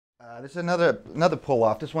This is another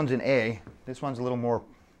pull-off. This one's in A. This one's a little more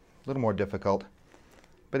difficult.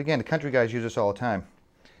 But again, the country guys use this all the time,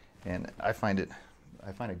 and I find it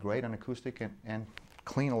great on acoustic and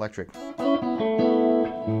clean electric. It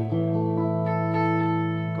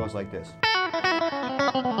goes like this.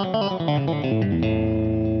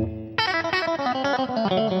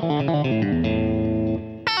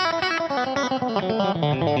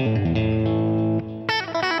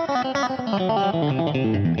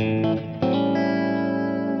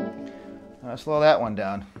 Slow that one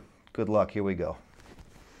down. Good luck. Here we go.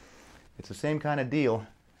 It's the same kind of deal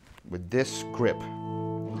with this grip,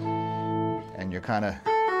 and you're kind of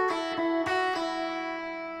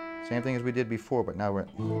same thing as we did before, but now we're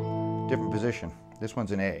in different position. This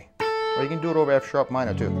one's in A, or you can do it over F sharp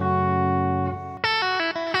minor too.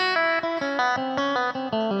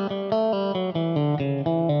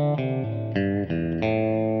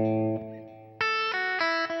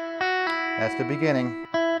 That's the beginning.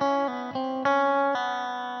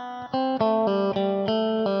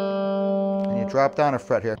 And you drop down a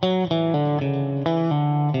fret here.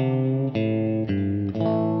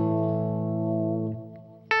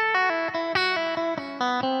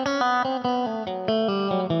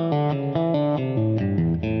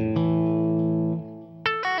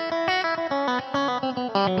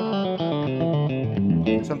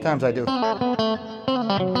 Sometimes I do.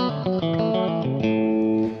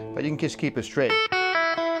 But you can just keep it straight.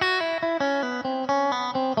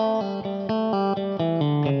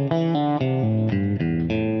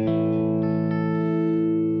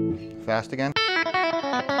 Fast again. You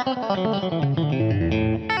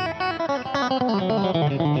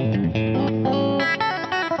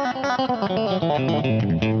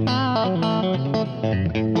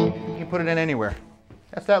can put it in anywhere.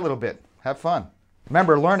 That's that little bit. Have fun.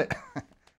 Remember, learn it.